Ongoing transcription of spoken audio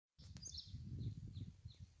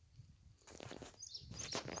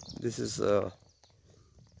This is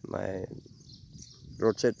my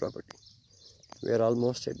roadside property. We are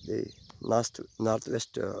almost at the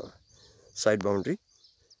northwest side boundary.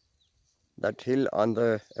 That hill on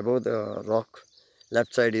the above the rock,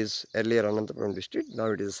 left side is earlier Anantapuram district.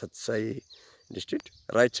 Now it is Satsai district.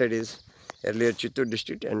 Right side is earlier Chittur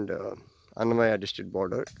district and Annamaya district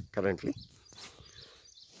border currently.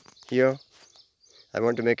 Here I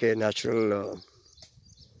want to make a natural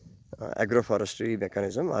agroforestry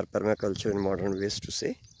mechanism, or permaculture in modern ways to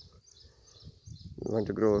say. We want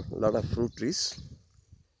to grow a lot of fruit trees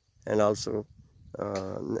and also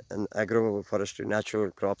an agroforestry, natural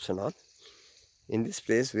crops and all. In this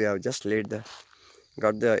place we have just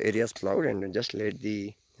got the areas plowed and just laid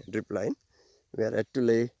the drip line. We are yet to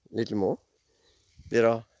lay little more. There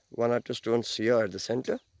are 1 or 2 stones here at the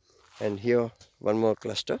center, and here one more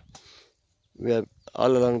cluster. We have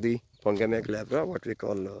all along the Pongamea glabra, what we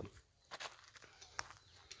call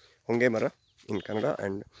Hongemara in Kannada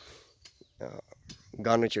and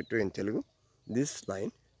Ganu Chettu in Telugu. This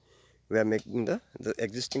line we are making the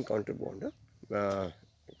existing contour band.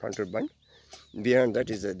 Beyond that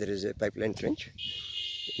there is a pipeline trench.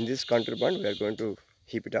 In this contour band we are going to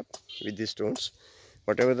heap it up with these stones.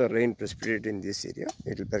 Whatever the rain precipitated in this area,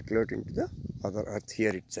 it will percolate into the other earth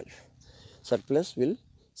here itself. Surplus will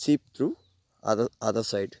seep through other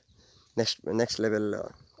side, next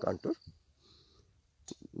level contour.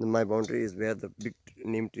 My boundary is where the big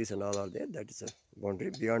neem trees and all are there. That is a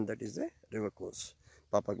boundary. Beyond that is the river course,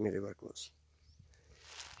 Papagni river course.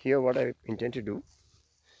 Here what I intend to do,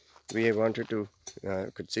 we wanted to,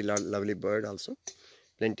 could see lovely bird also.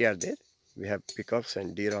 Plenty are there. We have peacocks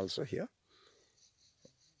and deer also here.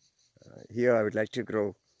 Here I would like to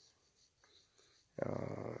grow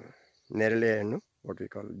Nerale Hannu, what we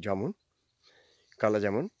call Jamun, Kala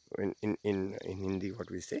Jamun in Hindi, what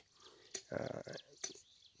we say.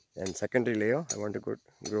 And secondary layer, I want to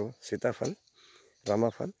grow Seethaphala,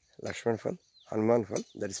 Ramaphal, Lakshman, Hanuman,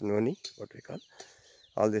 that is Noni, what we call.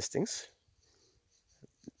 All these things.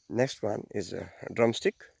 Next one is a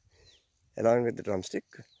drumstick. Along with the drumstick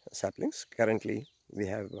saplings, currently we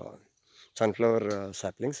have sunflower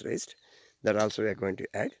saplings raised. That also we are going to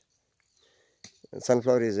add.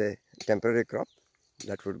 Sunflower is a temporary crop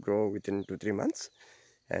that would grow within 2-3 months,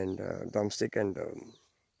 and drumstick and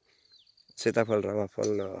Seethaphala,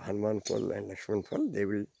 Ramaphal, Hanuman phal and Lakshman phal, they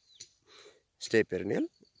will stay perennial.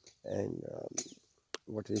 And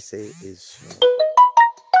what we say is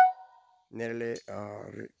Nerale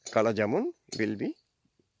Kala Jamun will be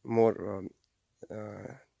more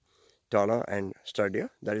taller and sturdier.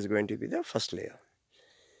 That is going to be the first layer.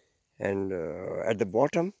 And at the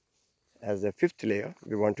bottom, as the 5th layer,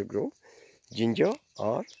 we want to grow ginger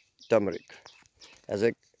or turmeric as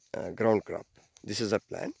a ground crop. This is a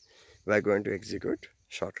plan we are going to execute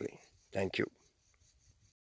shortly. Thank you.